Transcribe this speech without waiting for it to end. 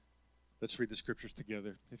Let's read the scriptures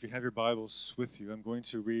together. If you have your Bibles with you, I'm going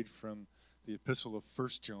to read from the epistle of 1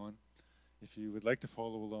 John. If you would like to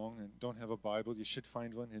follow along and don't have a Bible, you should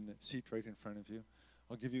find one in the seat right in front of you.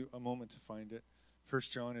 I'll give you a moment to find it. 1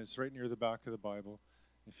 John is right near the back of the Bible.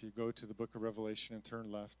 If you go to the book of Revelation and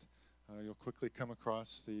turn left, you'll quickly come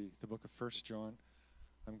across the book of 1 John.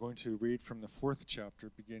 I'm going to read from the 4th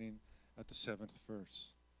chapter, beginning at the 7th verse.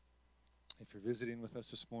 If you're visiting with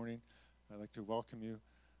us this morning, I'd like to welcome you.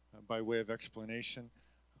 By way of explanation,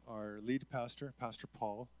 our lead pastor, Pastor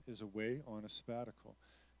Paul, is away on a sabbatical.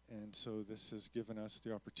 And so this has given us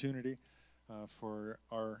the opportunity for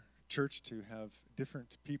our church to have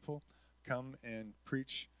different people come and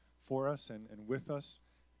preach for us and with us.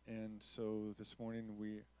 And so this morning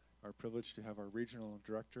we are privileged to have our regional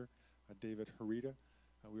director, David Harita.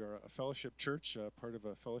 We are a fellowship church, part of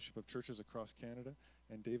a fellowship of churches across Canada.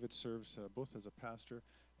 And David serves both as a pastor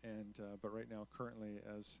but right now currently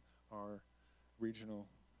as our regional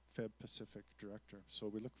Feb Pacific director. So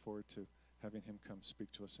we look forward to having him come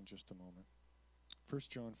speak to us in just a moment. 1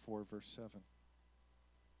 John 4, verse 7.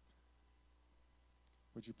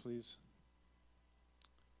 Would you please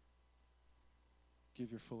give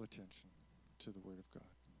your full attention to the Word of God?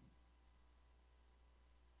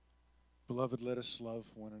 Beloved, let us love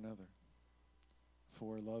one another,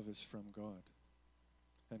 for love is from God.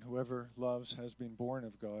 And whoever loves has been born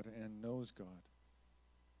of God and knows God.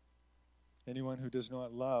 Anyone who does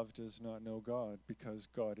not love does not know God, because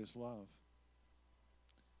God is love.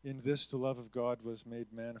 In this the love of God was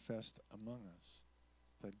made manifest among us,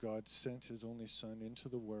 that God sent his only Son into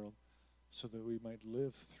the world so that we might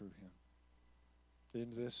live through him.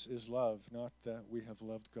 In this is love, not that we have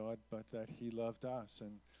loved God, but that he loved us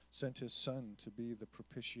and sent his Son to be the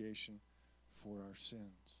propitiation for our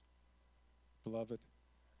sins. Beloved,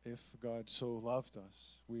 if God so loved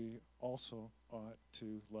us, we also ought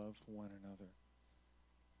to love one another.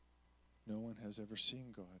 No one has ever seen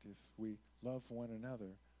God. If we love one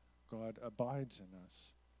another, God abides in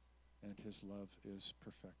us, and his love is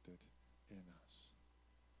perfected in us.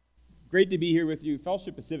 Great to be here with you.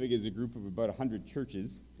 Fellowship Pacific is a group of about 100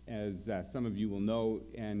 churches, as some of you will know,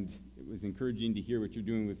 and it was encouraging to hear what you're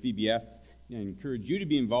doing with VBS, and I encourage you to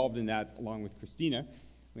be involved in that along with Christina.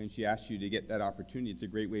 When she asked you to get that opportunity, it's a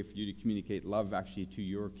great way for you to communicate love actually to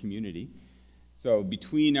your community. So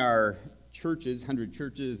between our churches, 100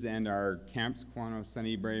 churches, and our camps, Quano,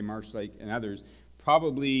 Sunnybury, Marsh Lake, and others,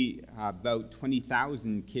 probably about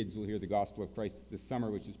 20,000 kids will hear the gospel of Christ this summer,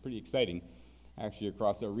 which is pretty exciting actually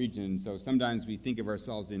across our region. So sometimes we think of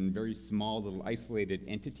ourselves in very small little isolated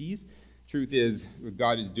entities. Truth is, what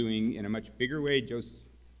God is doing in a much bigger way, just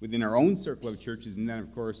within our own circle of churches, and then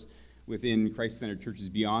of course within Christ-centered churches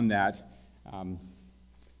beyond that.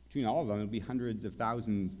 Between all of them, it'll be hundreds of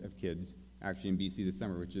thousands of kids actually in BC this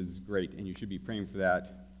summer, which is great, and you should be praying for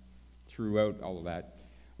that throughout all of that.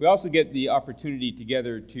 We also get the opportunity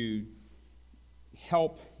together to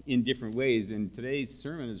help in different ways, and today's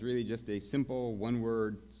sermon is really just a simple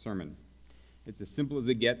one-word sermon. It's as simple as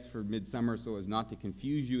it gets for midsummer, so as not to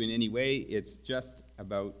confuse you in any way. It's just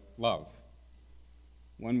about love.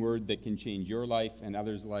 One word that can change your life and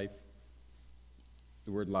others' life,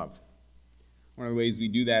 the word love. One of the ways we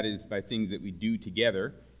do that is by things that we do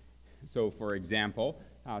together. So, for example,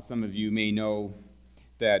 some of you may know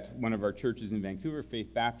that one of our churches in Vancouver,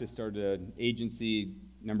 Faith Baptist, started an agency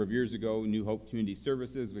a number of years ago, New Hope Community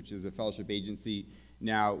Services, which is a fellowship agency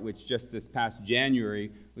now, which just this past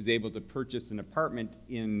January was able to purchase an apartment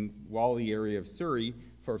in Whalley area of Surrey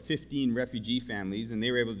for 15 refugee families, and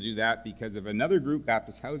they were able to do that because of another group,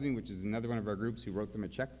 Baptist Housing, which is another one of our groups, who wrote them a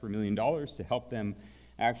check for $1 million to help them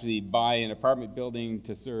actually buy an apartment building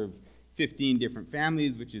to serve 15 different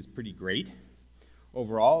families, which is pretty great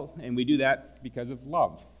overall, and we do that because of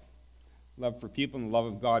love. Love for people and the love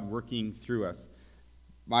of God working through us.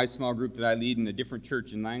 My small group that I lead in a different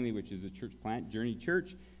church in Langley, which is a church plant, Journey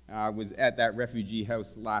Church, was at that refugee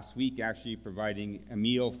house last week, actually providing a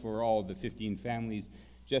meal for all of the 15 families,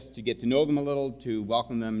 just to get to know them a little, to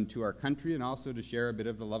welcome them to our country, and also to share a bit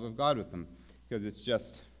of the love of God with them, because it's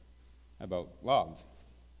just about love.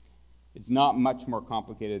 It's not much more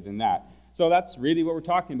complicated than that. So that's really what we're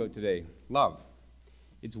talking about today, love.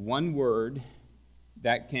 It's one word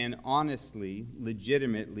that can honestly,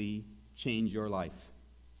 legitimately change your life.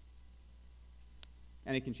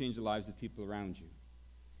 And it can change the lives of people around you.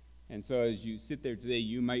 And so as you sit there today,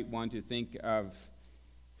 you might want to think of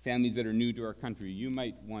families that are new to our country. You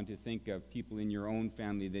might want to think of people in your own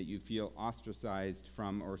family that you feel ostracized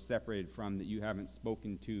from or separated from, that you haven't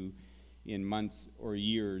spoken to in months or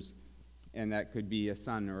years. And that could be a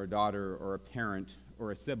son or a daughter or a parent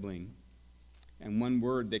or a sibling. And one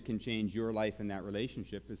word that can change your life in that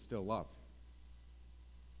relationship is still love.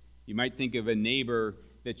 You might think of a neighbor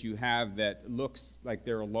that you have that looks like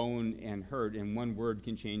they're alone and hurt, and one word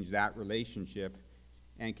can change that relationship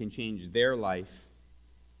and can change their life,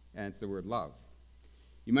 and it's the word love.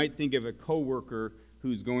 You might think of a coworker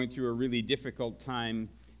who's going through a really difficult time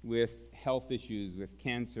with health issues, with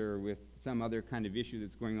cancer, with some other kind of issue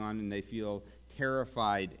that's going on, and they feel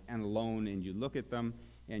terrified and alone, and you look at them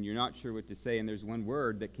and you're not sure what to say, and there's one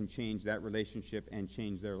word that can change that relationship and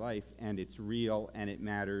change their life, and it's real and it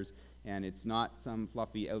matters, and it's not some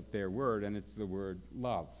fluffy out there word, and it's the word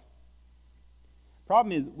love.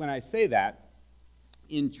 Problem is, when I say that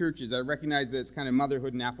in churches, I recognize that it's kind of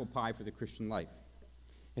motherhood and apple pie for the Christian life.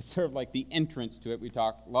 It's sort of like the entrance to it. We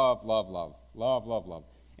talk love, love, love, love, love, love.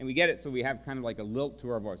 And we get it, so we have kind of like a lilt to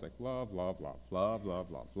our voice, like love, love, love, love, love,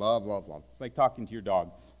 love, love, love, love. It's like talking to your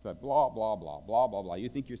dog. It's like blah, blah, blah, blah, blah, blah. You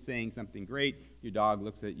think you're saying something great. Your dog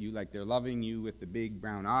looks at you like they're loving you with the big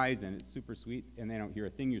brown eyes, and it's super sweet, and they don't hear a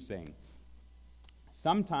thing you're saying.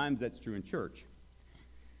 Sometimes that's true in church.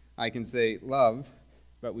 I can say love,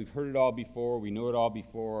 but we've heard it all before. We know it all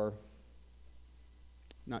before.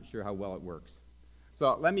 Not sure how well it works.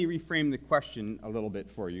 So let me reframe the question a little bit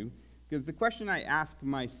for you. Because the question I ask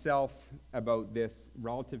myself about this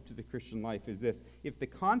relative to the Christian life is this: if the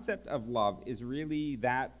concept of love is really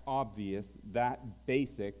that obvious, that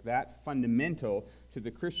basic, that fundamental to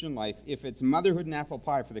the Christian life, if it's motherhood and apple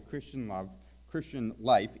pie for the Christian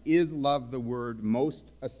life, is love the word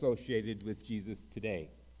most associated with Jesus today?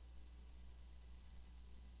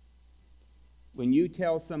 When you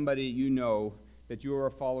tell somebody you know that you're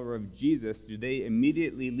a follower of Jesus, do they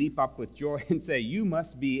immediately leap up with joy and say, you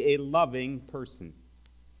must be a loving person?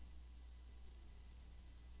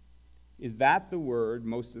 Is that the word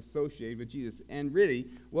most associated with Jesus? And really,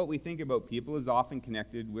 what we think about people is often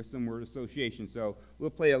connected with some word association. So we'll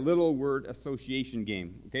play a little word association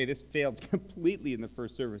game. Okay, this failed completely in the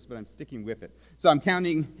first service, but I'm sticking with it. So I'm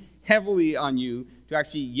counting heavily on you to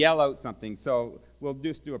actually yell out something. So we'll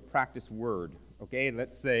just do a practice word. Okay,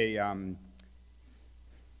 let's say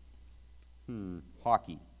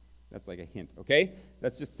hockey. That's like a hint, okay?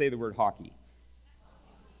 Let's just say the word hockey.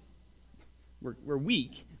 We're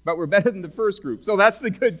weak, but we're better than the first group, so that's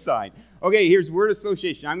the good sign. Okay, here's word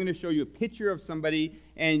association. I'm going to show you a picture of somebody,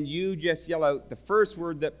 and you just yell out the first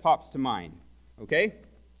word that pops to mind, okay?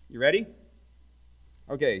 You ready?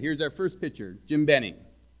 Okay, here's our first picture, Jim Benning.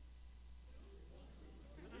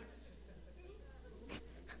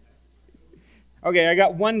 Okay, I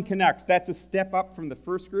got one Canucks. That's a step up from the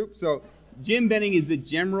first group, so Jim Benning is the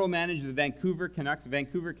general manager of the Vancouver Canucks. The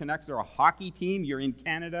Vancouver Canucks are a hockey team. You're in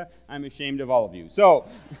Canada. I'm ashamed of all of you. So,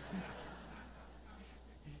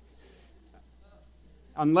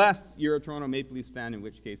 unless you're a Toronto Maple Leafs fan, in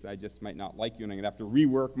which case I just might not like you, and I'm going to have to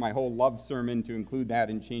rework my whole love sermon to include that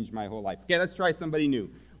and change my whole life. Okay, let's try somebody new.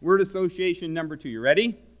 Word association number 2. You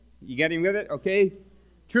ready? You getting with it? Okay.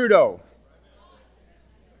 Trudeau.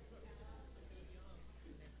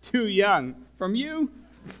 Too young. From you?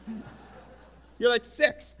 You're like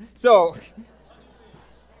 6. So,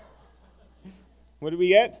 what do we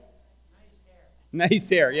get? Nice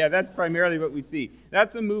hair. Yeah, that's primarily what we see.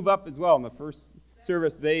 That's a move up as well. In the first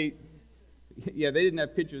service, they didn't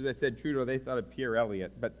have pictures. I said Trudeau. They thought of Pierre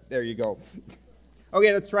Elliott, but there you go.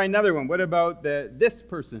 Okay, let's try another one. What about this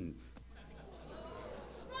person?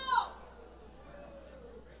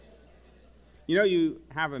 You know you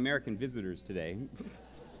have American visitors today.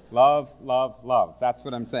 Love, love, love. That's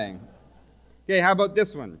what I'm saying. Okay, how about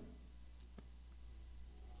this one?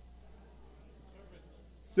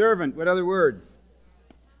 Servant. What other words?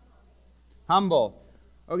 Humble.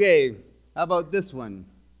 Okay, how about this one?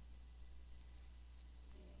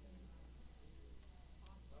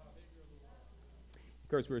 Of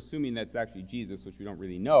course, we're assuming that's actually Jesus, which we don't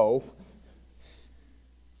really know.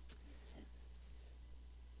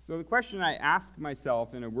 So the question I ask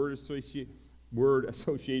myself in a word association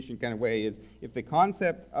kind of way is, if the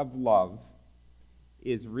concept of love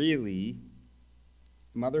is really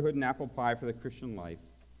motherhood and apple pie for the Christian life,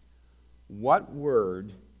 what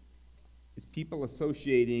word is people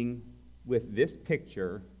associating with this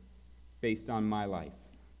picture based on my life?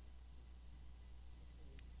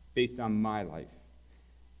 Based on my life.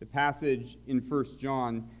 The passage in 1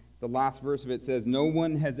 John, the last verse of it says, no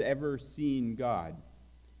one has ever seen God.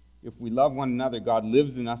 If we love one another, God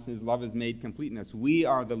lives in us, and his love is made complete in us. We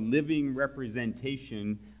are the living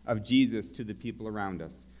representation of Jesus to the people around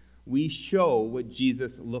us. We show what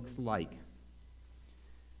Jesus looks like.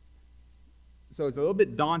 So it's a little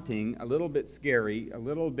bit daunting, a little bit scary, a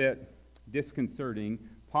little bit disconcerting,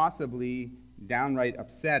 possibly downright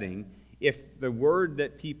upsetting, if the word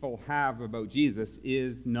that people have about Jesus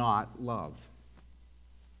is not love.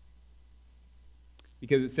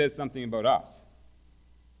 Because it says something about us.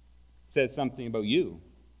 It says something about you.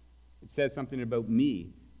 It says something about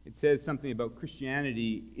me. It says something about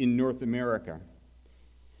Christianity in North America.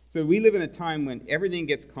 So we live in a time when everything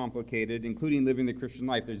gets complicated, including living the Christian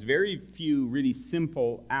life. There's very few really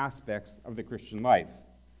simple aspects of the Christian life.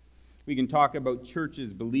 We can talk about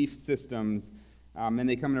churches, belief systems, and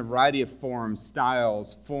they come in a variety of forms,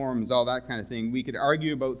 styles, forms, all that kind of thing. We could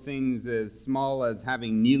argue about things as small as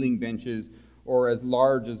having kneeling benches or as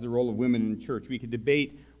large as the role of women in church. We could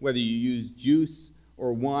debate whether you use juice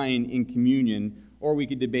or wine in communion, or we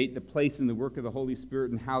could debate the place and the work of the Holy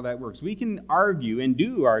Spirit and how that works. We can argue, and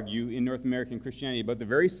do argue, in North American Christianity about the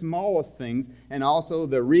very smallest things and also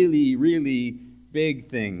the really, really big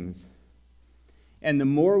things. And the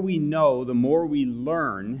more we know, the more we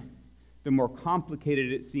learn, the more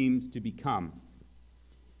complicated it seems to become.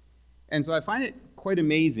 And so I find it quite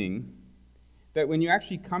amazing that when you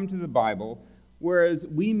actually come to the Bible, whereas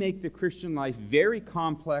we make the Christian life very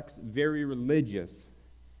complex, very religious,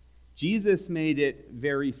 Jesus made it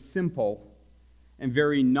very simple and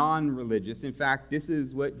very non-religious. In fact, this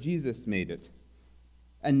is what Jesus made it.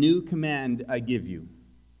 A new command I give you.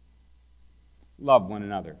 Love one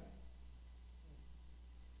another.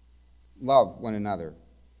 Love one another.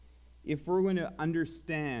 If we're going to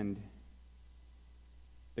understand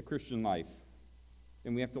the Christian life,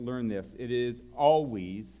 then we have to learn this. It is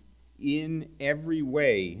always, in every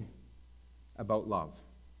way, about love.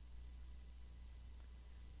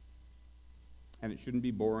 And it shouldn't be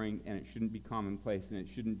boring, and it shouldn't be commonplace, and it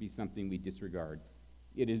shouldn't be something we disregard.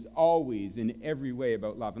 It is always, in every way,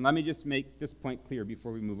 about love. And let me just make this point clear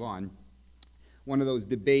before we move on. One of those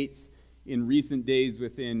debates in recent days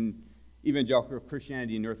within evangelical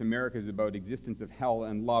Christianity in North America is about existence of hell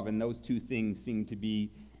and love, and those two things seem to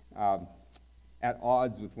be at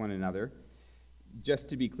odds with one another. Just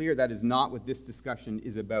to be clear, that is not what this discussion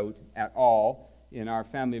is about at all. In our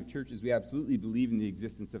family of churches, we absolutely believe in the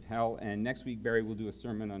existence of hell, and next week, Barry will do a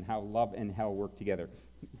sermon on how love and hell work together.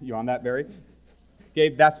 You on that, Barry? Okay,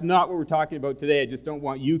 that's not what we're talking about today. I just don't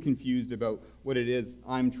want you confused about what it is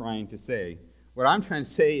I'm trying to say. What I'm trying to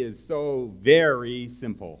say is so very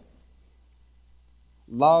simple.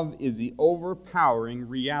 Love is the overpowering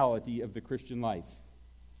reality of the Christian life.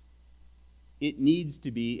 It needs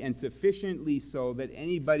to be, and sufficiently so that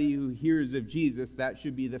anybody who hears of Jesus, that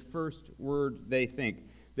should be the first word they think.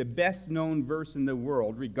 The best known verse in the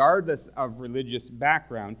world, regardless of religious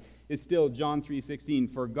background, is still John 3:16.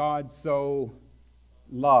 For God so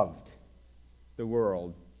loved the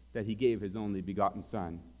world that he gave his only begotten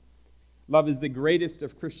Son. Love is the greatest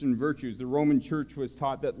of Christian virtues. The Roman Church was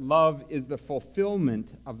taught that love is the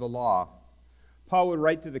fulfillment of the law. Paul would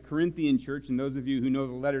write to the Corinthian church, and those of you who know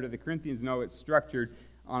the letter to the Corinthians know it's structured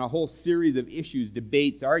on a whole series of issues,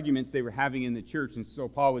 debates, arguments they were having in the church. And so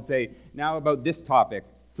Paul would say, now about this topic,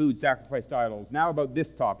 food sacrificed to idols. Now about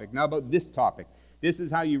this topic. Now about this topic. This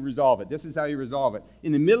is how you resolve it. This is how you resolve it.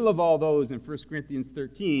 In the middle of all those, in 1 Corinthians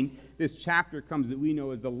 13, this chapter comes that we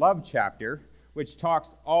know as the love chapter, which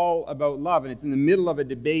talks all about love. And it's in the middle of a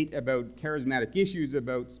debate about charismatic issues,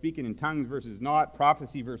 about speaking in tongues versus not,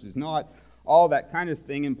 prophecy versus not, all that kind of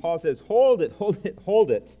thing. And Paul says, hold it, hold it, hold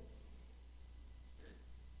it.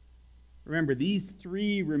 Remember, these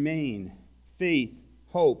three remain: faith,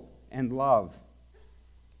 hope, and love.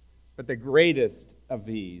 But the greatest of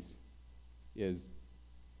these is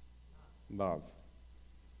love.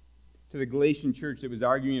 To the Galatian church that was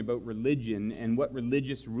arguing about religion and what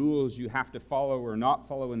religious rules you have to follow or not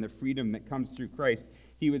follow in the freedom that comes through Christ,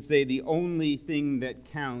 he would say the only thing that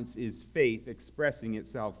counts is faith expressing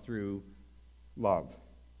itself through love.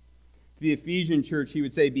 To the Ephesian church, he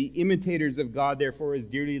would say, be imitators of God, therefore, as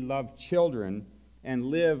dearly loved children, and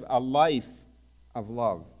live a life of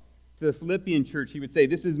love. To the Philippian church, he would say,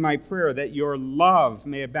 this is my prayer, that your love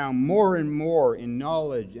may abound more and more in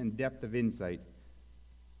knowledge and depth of insight.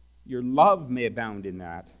 Your love may abound in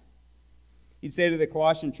that. He'd say to the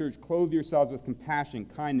Colossian church, clothe yourselves with compassion,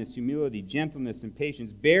 kindness, humility, gentleness, and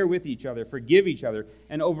patience. Bear with each other, forgive each other,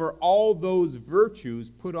 and over all those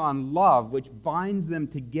virtues put on love, which binds them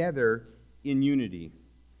together in unity.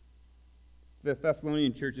 The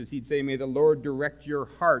Thessalonian churches, he'd say, may the Lord direct your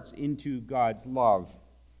hearts into God's love.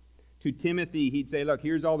 To Timothy, he'd say, look,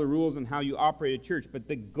 here's all the rules on how you operate a church, but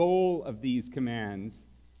the goal of these commands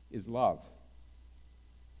is love.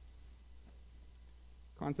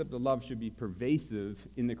 The concept of love should be pervasive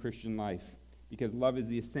in the Christian life because love is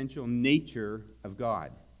the essential nature of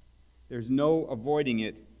God. There's no avoiding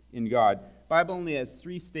it in God. The Bible only has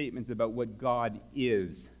 3 statements about what God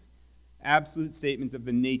is. absolute statements of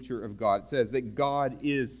the nature of God. It says that God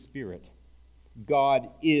is spirit, God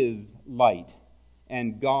is light,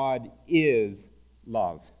 and God is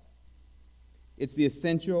love. It's the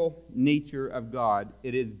essential nature of God.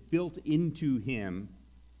 It is built into him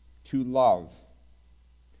to love.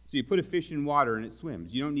 So you put a fish in water and it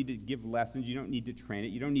swims. You don't need to give lessons. You don't need to train it.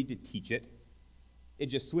 You don't need to teach it. It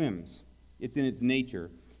just swims. It's in its nature.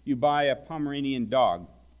 You buy a Pomeranian dog.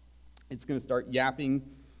 It's going to start yapping.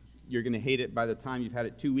 You're going to hate it by the time you've had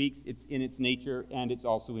it 2 weeks. It's in its nature, and it's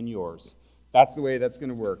also in yours. That's the way that's going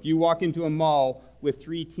to work. You walk into a mall with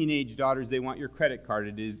 3 teenage daughters. They want your credit card.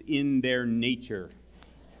 It is in their nature.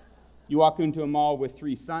 You walk into a mall with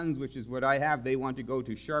 3 sons, which is what I have. They want to go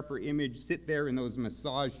to Sharper Image, sit there in those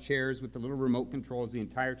massage chairs with the little remote controls the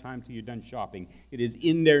entire time till you're done shopping. It is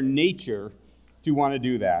in their nature to want to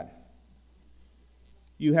do that.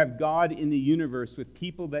 You have God in the universe with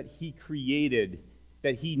people that he created,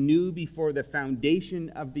 that he knew before the foundation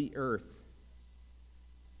of the earth.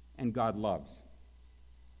 And God loves.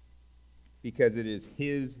 Because it is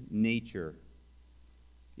his nature.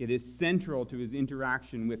 It is central to his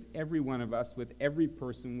interaction with every one of us, with every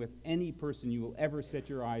person, with any person you will ever set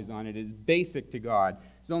your eyes on. It is basic to God.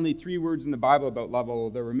 There's only 3 words in the Bible about love,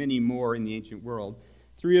 although there were many more in the ancient world.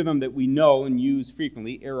 3 of them that we know and use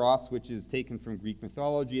frequently. Eros, which is taken from Greek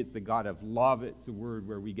mythology. It's the god of love. It's a word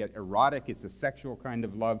where we get erotic. It's a sexual kind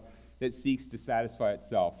of love that seeks to satisfy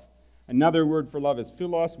itself. Another word for love is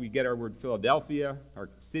philos. We get our word Philadelphia, our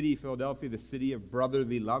city, Philadelphia, the city of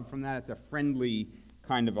brotherly love from that. It's a friendly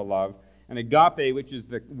kind of a love. And agape, which is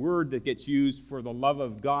the word that gets used for the love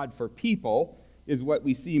of God for people, is what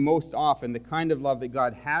we see most often, the kind of love that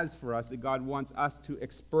God has for us, that God wants us to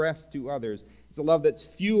express to others. It's a love that's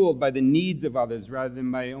fueled by the needs of others rather than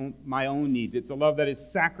my own needs. It's a love that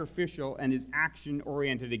is sacrificial and is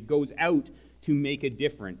action-oriented. It goes out to make a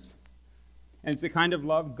difference. And it's the kind of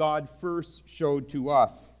love God first showed to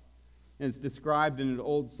us. And it's described in an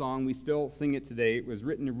old song. We still sing it today. It was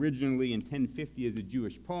written originally in 1050 as a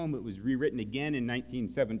Jewish poem. It was rewritten again in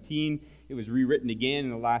 1917. It was rewritten again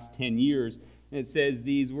in the last 10 years. And it says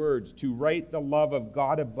these words, "To write the love of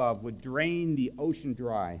God above would drain the ocean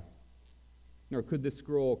dry, nor could the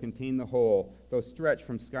scroll contain the whole, though stretched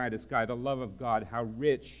from sky to sky. The love of God, how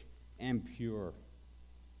rich and pure,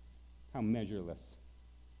 how measureless,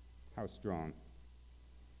 how strong."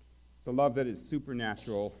 It's a love that is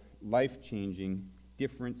supernatural, life-changing,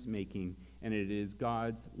 difference-making, and it is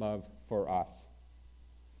God's love for us.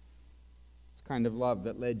 It's the kind of love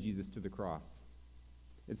that led Jesus to the cross.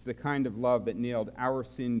 It's the kind of love that nailed our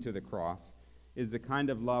sin to the cross. It's the kind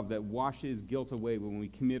of love that washes guilt away when we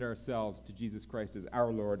commit ourselves to Jesus Christ as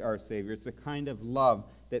our Lord, our Savior. It's the kind of love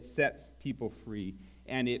that sets people free.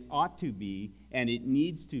 And it ought to be, and it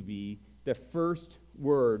needs to be, the first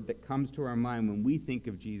word that comes to our mind when we think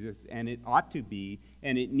of Jesus, and it ought to be,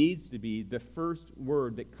 and it needs to be, the first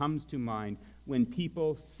word that comes to mind when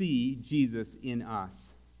people see Jesus in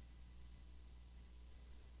us.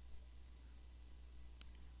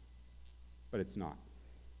 But it's not.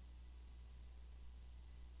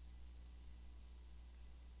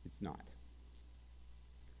 It's not.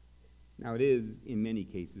 Now, it is in many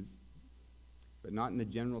cases, but not in the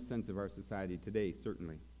general sense of our society today,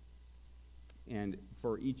 certainly. And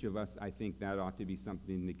for each of us, I think that ought to be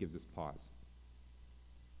something that gives us pause.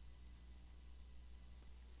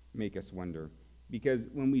 Make us wonder. Because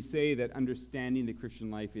when we say that understanding the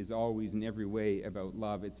Christian life is always in every way about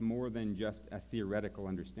love, it's more than just a theoretical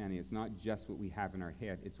understanding. It's not just what we have in our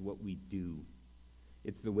head, it's what we do.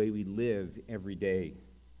 It's the way we live every day.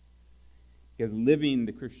 Because living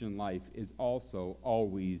the Christian life is also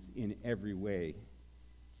always in every way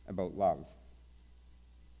about love.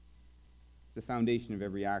 It's the foundation of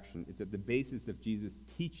every action. It's at the basis of Jesus'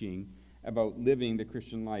 teaching about living the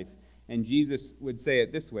Christian life. And Jesus would say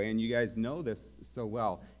it this way, and you guys know this so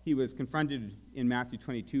well. He was confronted in Matthew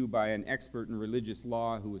 22 by an expert in religious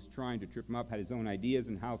law who was trying to trip him up, had his own ideas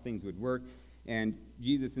on how things would work. And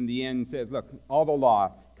Jesus in the end says, look, all the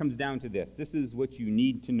law comes down to this. This is what you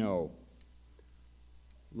need to know.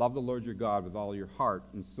 Love the Lord your God with all your heart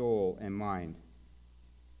and soul and mind,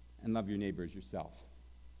 and love your neighbor as yourself.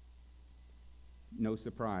 No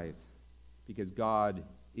surprise, because God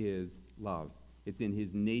is love. It's in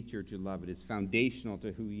his nature to love. It is foundational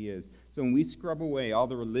to who he is. So when we scrub away all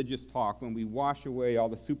the religious talk, when we wash away all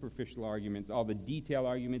the superficial arguments, all the detail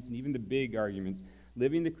arguments, and even the big arguments,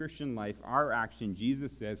 living the Christian life, our action,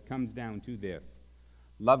 Jesus says, comes down to this.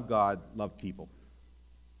 Love God, love people.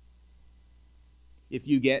 If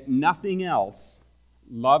you get nothing else,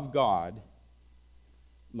 love God,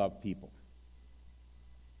 love people.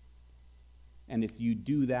 And if you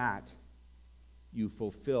do that, you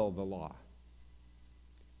fulfill the law.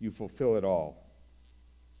 You fulfill it all.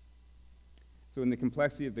 So in the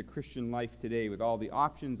complexity of the Christian life today, with all the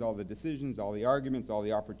options, all the decisions, all the arguments, all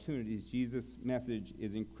the opportunities, Jesus' message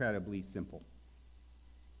is incredibly simple.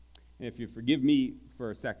 And if you forgive me for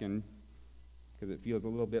a second, because it feels a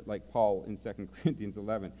little bit like Paul in 2 Corinthians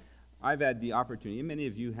 11, I've had the opportunity, and many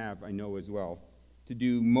of you have, I know as well, to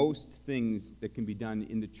do most things that can be done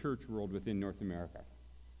in the church world within North America.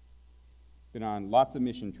 Been on lots of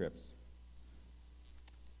mission trips,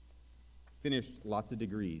 finished lots of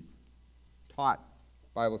degrees, taught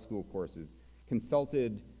Bible school courses,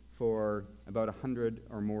 consulted for about 100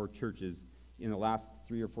 or more churches in the last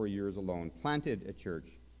 3 or 4 years alone, planted a church,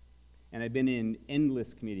 and I've been in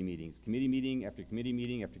endless committee meetings, committee meeting after committee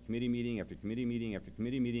meeting after committee meeting after committee meeting after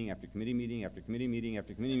committee meeting after committee meeting after committee meeting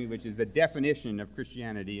after committee meeting, which is the definition of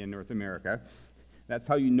Christianity in North America. That's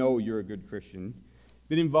how you know you're a good Christian.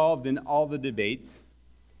 Been involved in all the debates,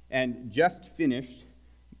 and just finished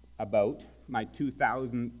about my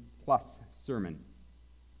 2,000 plus sermon.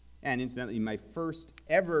 And incidentally, my first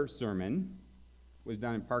ever sermon was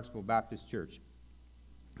done in Parksville Baptist Church.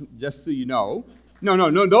 Just so you know.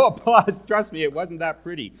 No applause. Trust me, it wasn't that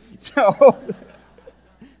pretty. So,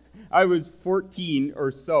 I was 14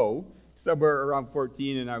 or so, somewhere around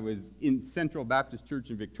 14, and I was in Central Baptist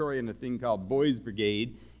Church in Victoria in a thing called Boys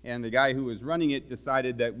Brigade, and the guy who was running it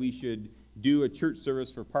decided that we should do a church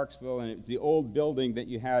service for Parksville, and it's the old building that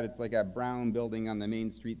you had. It's like a brown building on the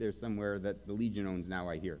main street there somewhere that the Legion owns now,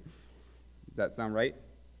 I hear. Does that sound right?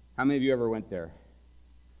 How many of you ever went there?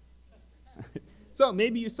 So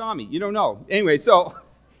maybe you saw me. You don't know. Anyway, so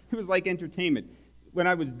it was like entertainment. When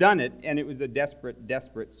I was done it, and it was a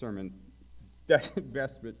desperate sermon,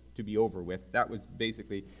 desperate to be over with. That was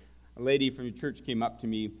basically, a lady from the church came up to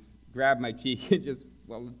me, grabbed my cheek, and just,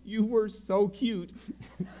 well, you were so cute.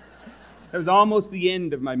 That was almost the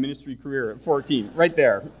end of my ministry career at 14, right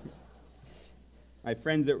there. My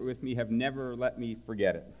friends that were with me have never let me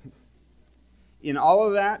forget it. In all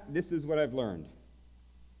of that, this is what I've learned.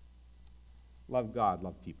 Love God,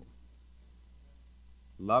 love people.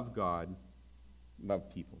 Love God, love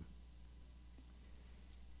people.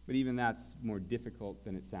 But even that's more difficult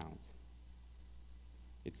than it sounds.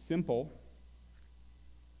 It's simple,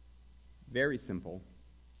 very simple,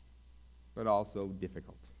 but also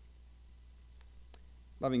difficult.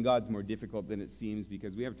 Loving God's more difficult than it seems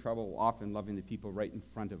because we have trouble often loving the people right in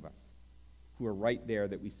front of us, who are right there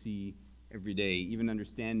that we see every day. Even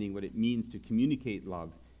understanding what it means to communicate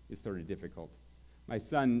love is sort of difficult. My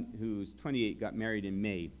son, who's 28, got married in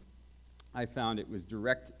May. I found it was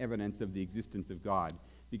direct evidence of the existence of God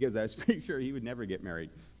because I was pretty sure he would never get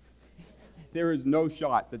married. There was no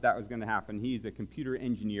shot that that was going to happen. He's a computer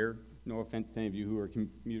engineer. No offense to any of you who are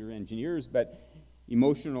computer engineers, but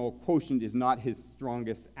emotional quotient is not his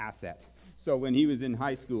strongest asset. So when he was in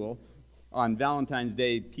high school, on Valentine's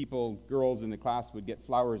Day, girls in the class would get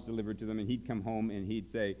flowers delivered to them, and he'd come home and he'd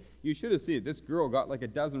say, you should have seen it. This girl got like a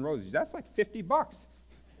dozen roses. That's like $50.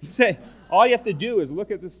 He'd say, all you have to do is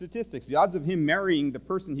look at the statistics. The odds of him marrying the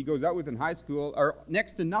person he goes out with in high school are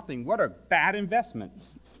next to nothing. What a bad investment.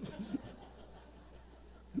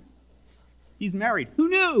 He's married. Who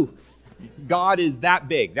knew? God is that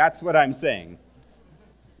big. That's what I'm saying.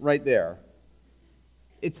 Right there.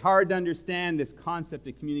 It's hard to understand this concept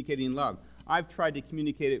of communicating love. I've tried to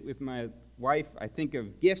communicate it with my wife. I think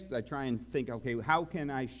of gifts. I try and think, okay, how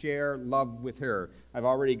can I share love with her? I've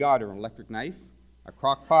already got her an electric knife, a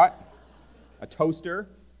crock pot, a toaster,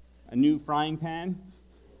 a new frying pan,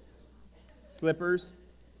 slippers,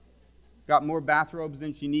 got more bathrobes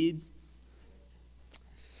than she needs.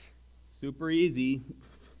 Super easy.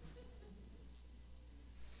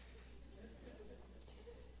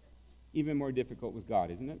 Even more difficult with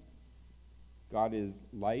God, isn't it? God is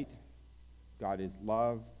light, God is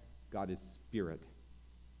love, God is spirit.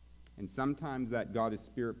 And sometimes that God is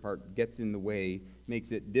spirit part gets in the way,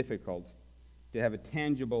 makes it difficult to have a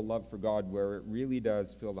tangible love for God where it really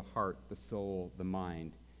does fill the heart, the soul, the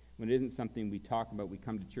mind. When it isn't something we talk about, we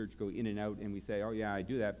come to church, go in and out, and we say, oh yeah, I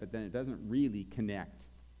do that, but then it doesn't really connect.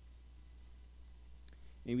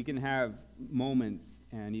 And we can have moments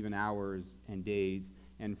and even hours and days,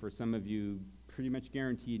 and for some of you, pretty much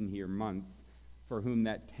guaranteed in here, months, for whom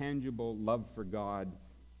that tangible love for God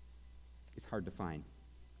is hard to find,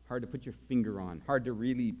 hard to put your finger on, hard to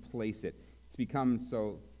really place it. It's become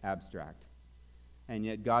so abstract. And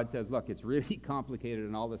yet God says, look, it's really complicated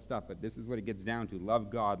and all this stuff, but this is what it gets down to.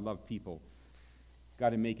 Love God, love people.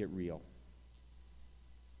 Got to make it real.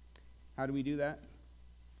 How do we do that?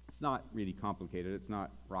 It's not really complicated. It's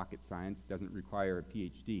not rocket science. It doesn't require a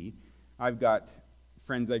PhD. I've got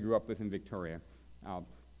friends I grew up with in Victoria,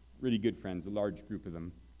 really good friends, a large group of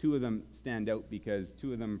them. Two of them stand out because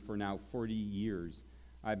two of them for now 40 years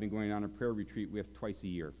I've been going on a prayer retreat with twice a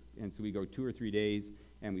year. And so we go 2 or 3 days,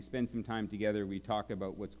 and we spend some time together. We talk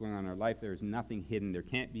about what's going on in our life. There's nothing hidden. There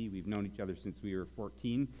can't be. We've known each other since we were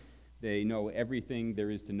 14. They know everything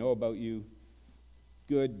there is to know about you,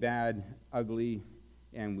 good, bad, ugly,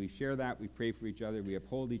 and we share that. We pray for each other. We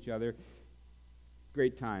uphold each other.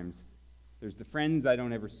 Great times. There's the friends I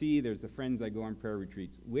don't ever see. There's the friends I go on prayer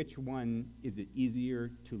retreats. Which one is it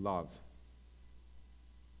easier to love?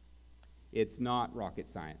 It's not rocket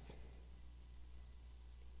science.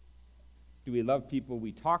 Do we love people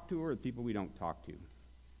we talk to or people we don't talk to?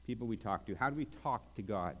 People we talk to. How do we talk to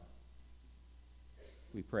God?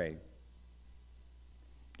 We pray.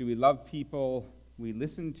 Do we love people we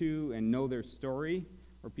listen to and know their story,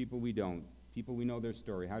 or people we don't? People we know their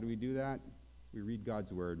story. How do we do that? We read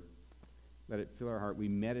God's word. Let it fill our heart. We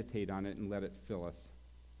meditate on it and let it fill us.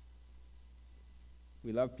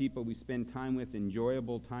 We love people we spend time with,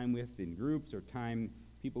 enjoyable time with in groups, or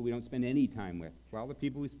people we don't spend any time with. Well, the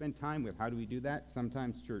people we spend time with, how do we do that?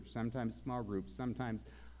 Sometimes church, sometimes small groups, sometimes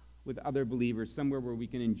with other believers, somewhere where we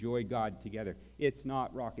can enjoy God together. It's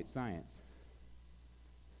not rocket science.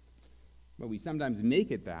 But we sometimes make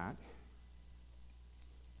it that.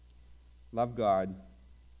 Love God,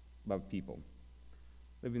 love people.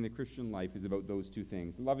 Living the Christian life is about those two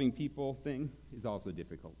things. The loving people thing is also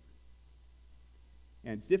difficult.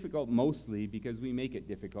 And it's difficult mostly because we make it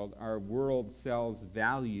difficult. Our world sells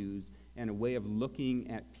values and a way of looking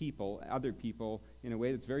at people, other people, in a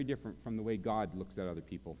way that's very different from the way God looks at other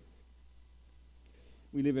people.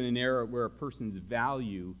 We live in an era where a person's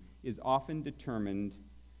value is often determined,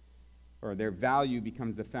 or their value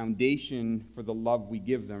becomes the foundation for the love we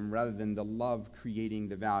give them rather than the love creating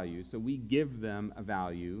the value. So we give them a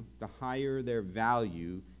value. The higher their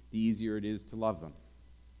value, the easier it is to love them.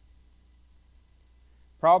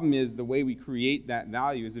 Problem is, the way we create that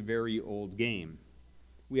value is a very old game.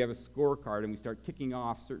 We have a scorecard, and we start ticking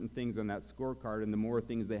off certain things on that scorecard, and the more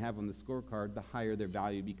things they have on the scorecard, the higher their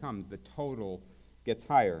value becomes. The total gets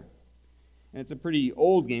higher. And it's a pretty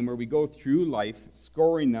old game where we go through life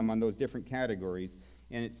scoring them on those different categories,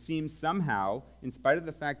 and it seems somehow, in spite of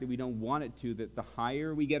the fact that we don't want it to, that the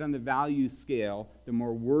higher we get on the value scale, the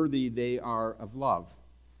more worthy they are of love.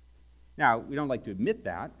 Now, we don't like to admit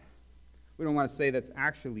that. We don't want to say that's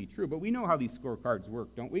actually true, but we know how these scorecards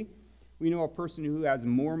work, don't we? We know a person who has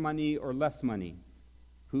more money or less money,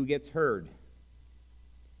 who gets heard.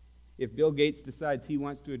 If Bill Gates decides he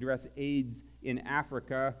wants to address AIDS in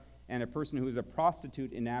Africa, and a person who is a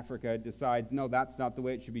prostitute in Africa decides, no, that's not the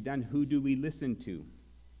way it should be done, who do we listen to?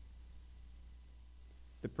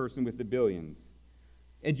 The person with the billions.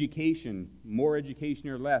 Education, more education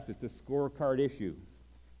or less, it's a scorecard issue.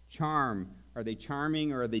 Charm, are they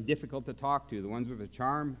charming or are they difficult to talk to? The ones with a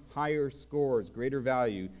charm, higher scores, greater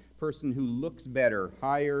value. Person who looks better,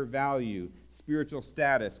 higher value. Spiritual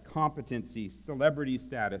status, competency, celebrity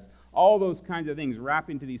status. All those kinds of things wrap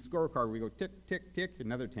into these scorecards. We go tick, tick, tick,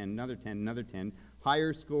 another 10, another 10, another 10.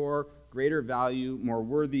 Higher score, greater value, more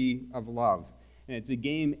worthy of love. And it's a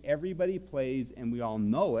game everybody plays, and we all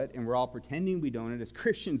know it, and we're all pretending we don't. And as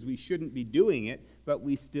Christians, we shouldn't be doing it, but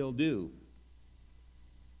we still do.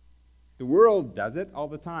 The world does it all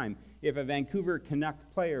the time. If a Vancouver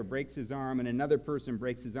Canuck player breaks his arm and another person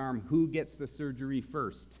breaks his arm, who gets the surgery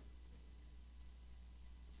first?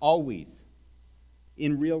 Always.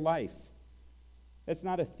 In real life. That's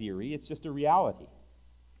not a theory, it's just a reality.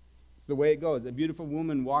 It's the way it goes. A beautiful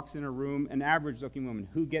woman walks in a room, an average-looking woman.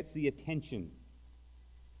 Who gets the attention?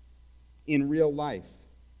 In real life.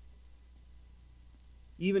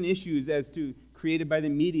 Even issues created by the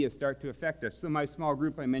media start to affect us. So my small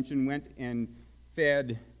group I mentioned went and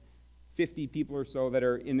fed 50 people or so that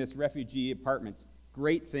are in this refugee apartment.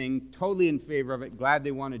 Great thing, totally in favor of it, glad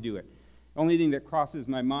they want to do it. The only thing that crosses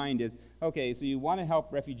my mind is, okay, so you want to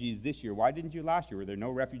help refugees this year. Why didn't you last year? Were there no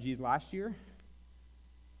refugees last year?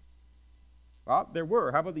 Well, there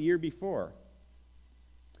were. How about the year before?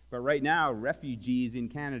 But right now, refugees in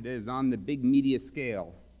Canada is on the big media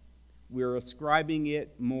scale. We're ascribing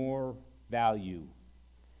it more value.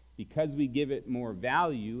 Because we give it more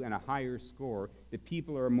value and a higher score, the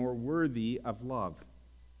people are more worthy of love.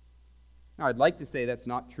 Now, I'd like to say that's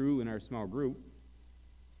not true in our small group.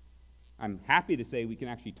 I'm happy to say we can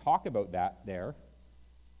actually talk about that there,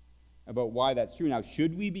 about why that's true. Now,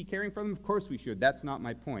 should we be caring for them? Of course we should. That's not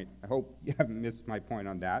my point. I hope you haven't missed my point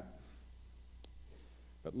on that.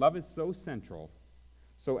 But love is so central,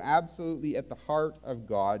 so absolutely at the heart of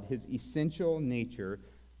God, his essential nature,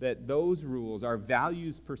 that those rules, our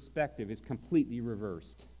values perspective, is completely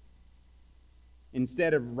reversed.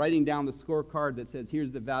 Instead of writing down the scorecard that says,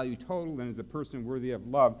 here's the value total and is a person worthy of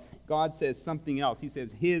love, God says something else. He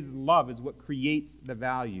says his love is what creates the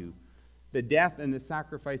value. The death and the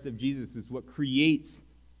sacrifice of Jesus is what creates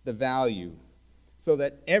the value, so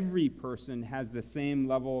that every person has the same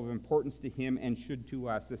level of importance to him and should to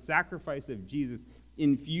us. The sacrifice of Jesus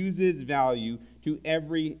infuses value to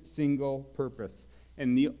every single purpose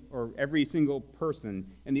or every single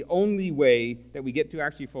person. And the only way that we get to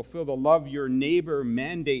actually fulfill the love your neighbor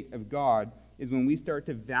mandate of God is when we start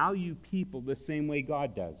to value people the same way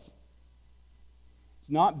God does. It's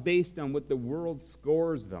not based on what the world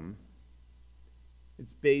scores them.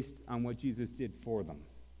 It's based on what Jesus did for them.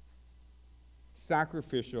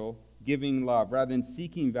 Sacrificial, giving love. Rather than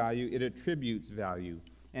seeking value, it attributes value.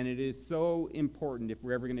 And it is so important if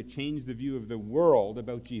we're ever going to change the view of the world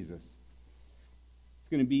about Jesus. It's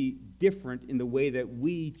going to be different in the way that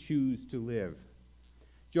we choose to live.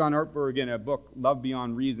 John Ortberg, in a book, Love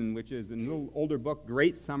Beyond Reason, which is a little older book,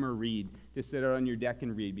 great summer read to sit out on your deck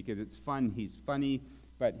and read because it's fun. He's funny,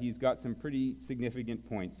 but he's got some pretty significant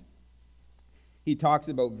points. He talks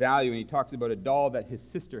about value, and he talks about a doll that his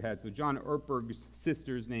sister had. So John Ortberg's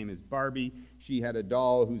sister's name is Barbie. She had a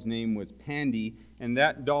doll whose name was Pandy, and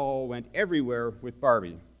that doll went everywhere with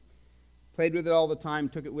Barbie. Played with it all the time,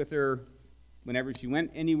 took it with her whenever she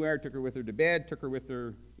went anywhere, took her with her to bed, took her with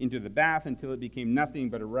her into the bath until it became nothing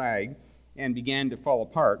but a rag and began to fall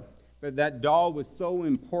apart. But that doll was so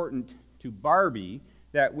important to Barbie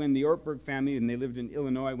that when the Ortberg family, and they lived in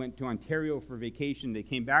Illinois, went to Ontario for vacation, they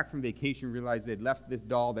came back from vacation, realized they'd left this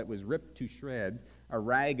doll that was ripped to shreds, a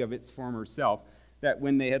rag of its former self, that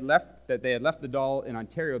when they had left the doll in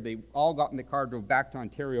Ontario, they all got in the car, drove back to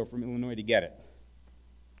Ontario from Illinois to get it.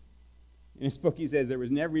 In his book, he says there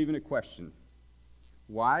was never even a question.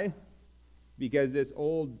 Why? Because this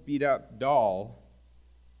old beat-up doll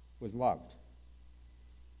was loved.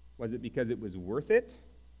 Was it because it was worth it?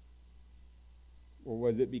 Or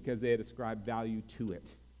was it because they had ascribed value to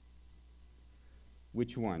it?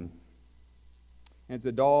 Which one? And it's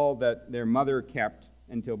a doll that their mother kept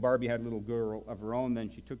until Barbie had a little girl of her own. Then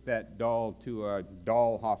she took that doll to a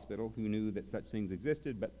doll hospital. Who knew that such things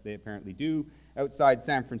existed, but they apparently do, outside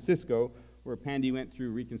San Francisco, where Pandy went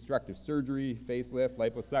through reconstructive surgery, facelift,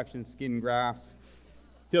 liposuction, skin grafts,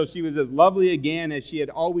 till she was as lovely again as she had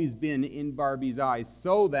always been in Barbie's eyes,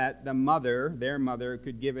 so that the mother, their mother,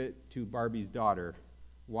 could give it to Barbie's daughter.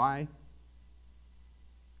 Why?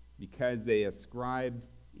 Because they ascribed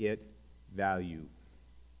it value.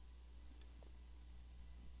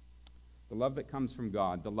 The love that comes from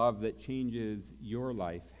God, the love that changes your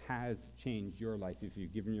life, has changed your life if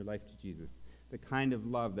you've given your life to Jesus. The kind of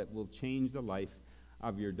love that will change the life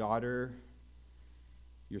of your daughter,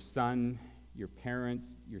 your son, your parents,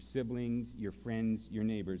 your siblings, your friends, your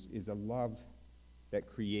neighbors, is a love that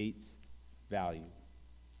creates value.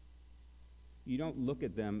 You don't look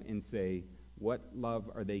at them and say, what love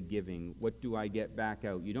are they giving? What do I get back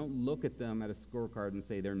out? You don't look at them at a scorecard and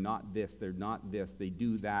say, they're not this, they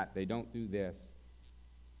do that, they don't do this.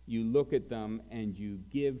 You look at them and you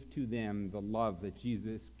give to them the love that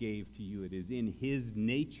Jesus gave to you. It is in his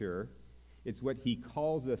nature. It's what he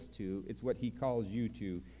calls us to. It's what he calls you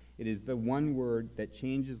to. It is the one word that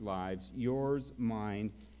changes lives, yours,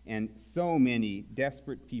 mine, and so many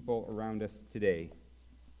desperate people around us today.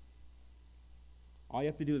 All you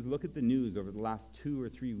have to do is look at the news over the last 2 or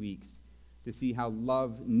 3 weeks to see how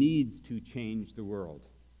love needs to change the world.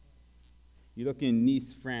 You look in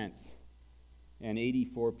Nice, France, and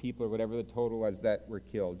 84 people, or whatever the total was, that were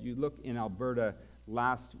killed. You look in Alberta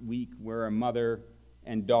last week where a mother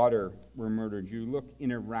and daughter were murdered. You look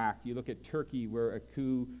in Iraq. You look at Turkey where a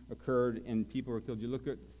coup occurred and people were killed. You look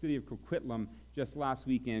at the city of Coquitlam just last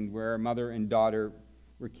weekend where a mother and daughter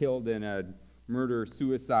were killed in a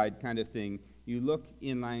murder-suicide kind of thing. You look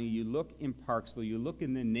in Langley, you look in Parksville, you look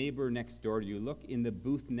in the neighbor next door, you look in the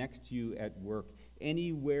booth next to you at work.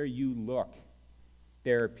 Anywhere you look,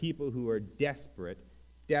 there are people who are desperate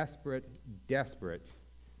to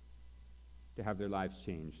have their lives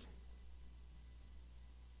changed.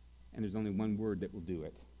 And there's only one word that will do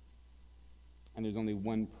it. And there's only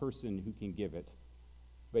one person who can give it.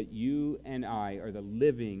 But you and I are the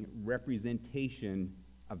living representation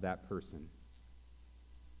of that person.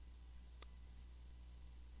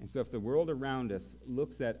 And so if the world around us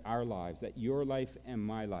looks at our lives, at your life and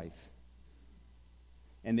my life,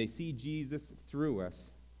 and they see Jesus through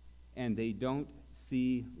us, and they don't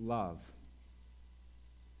see love,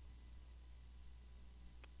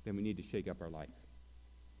 then we need to shake up our life.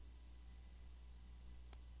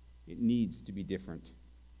 It needs to be different.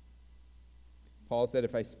 Paul said,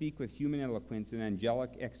 if I speak with human eloquence and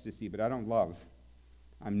angelic ecstasy, but I don't love,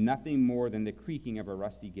 I'm nothing more than the creaking of a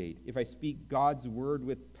rusty gate. If I speak God's word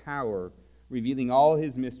with power, revealing all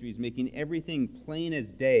his mysteries, making everything plain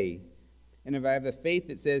as day, and if I have the faith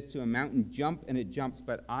that says to a mountain, jump, and it jumps,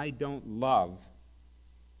 but I don't love,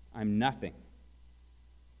 I'm nothing.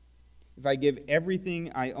 If I give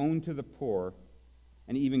everything I own to the poor,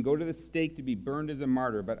 and even go to the stake to be burned as a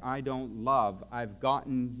martyr, but I don't love, I've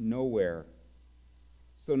gotten nowhere.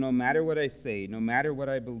 So no matter what I say, no matter what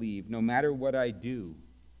I believe, no matter what I do,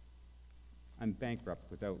 I'm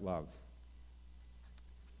bankrupt without love.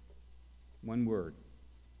 One word,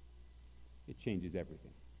 it changes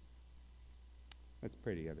everything. Let's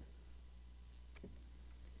pray together.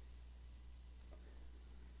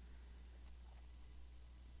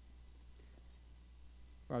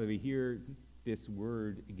 Father, we hear this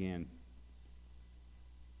word again.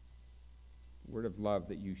 Word of love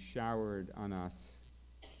that you showered on us.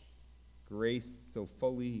 Grace so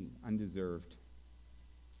fully undeserved.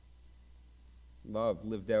 Love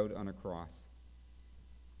lived out on a cross.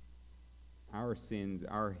 Our sins,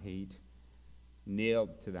 our hate,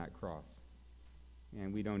 nailed to that cross.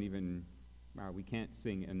 And we can't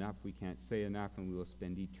sing enough, we can't say enough, and we will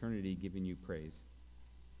spend eternity giving you praise.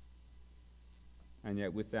 And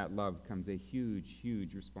yet with that love comes a huge,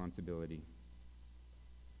 huge responsibility.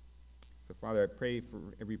 So Father, I pray for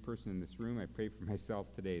every person in this room. I pray for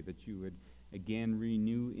myself today that you would again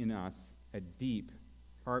renew in us a deep,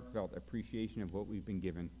 heartfelt appreciation of what we've been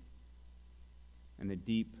given, and a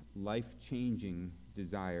deep, life-changing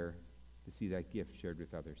desire to see that gift shared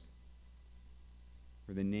with others.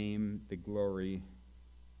 For the name, the glory,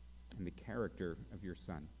 and the character of your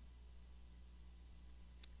Son.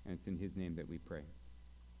 And it's in his name that we pray.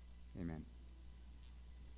 Amen.